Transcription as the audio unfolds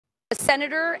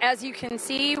Senator, as you can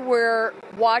see, we're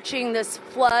watching this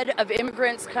flood of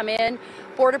immigrants come in.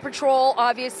 Border Patrol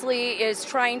obviously is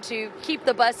trying to keep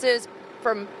the buses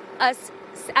from us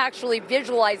actually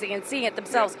visualizing and seeing it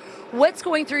themselves. What's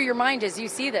going through your mind as you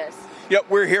see this? Yep,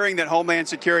 we're hearing that Homeland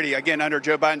Security, again, under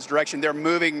Joe Biden's direction, they're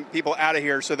moving people out of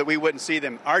here so that we wouldn't see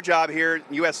them. Our job here in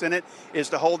the U.S. Senate is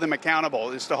to hold them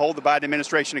accountable, is to hold the Biden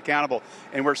administration accountable.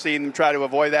 And we're seeing them try to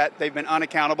avoid that. They've been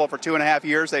unaccountable for 2.5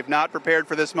 years. They've not prepared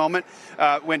for this moment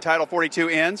when Title 42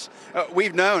 ends.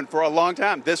 We've known for a long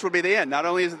time this would be the end. Not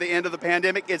only is it the end of the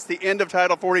pandemic, it's the end of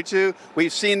Title 42.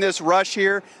 We've seen this rush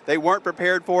here. They weren't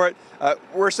prepared for it.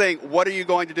 We're saying, what are you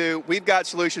going to do? We've got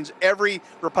solutions. Every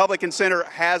Republican senator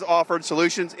has offered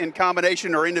solutions in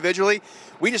combination or individually.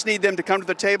 We just need them to come to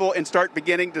the table and start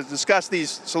beginning to discuss these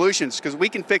solutions because we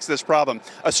can fix this problem.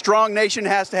 A strong nation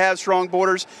has to have strong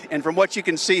borders, and from what you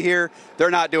can see here, they're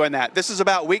not doing that. This is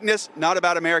about weakness, not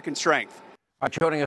about American strength. Joining us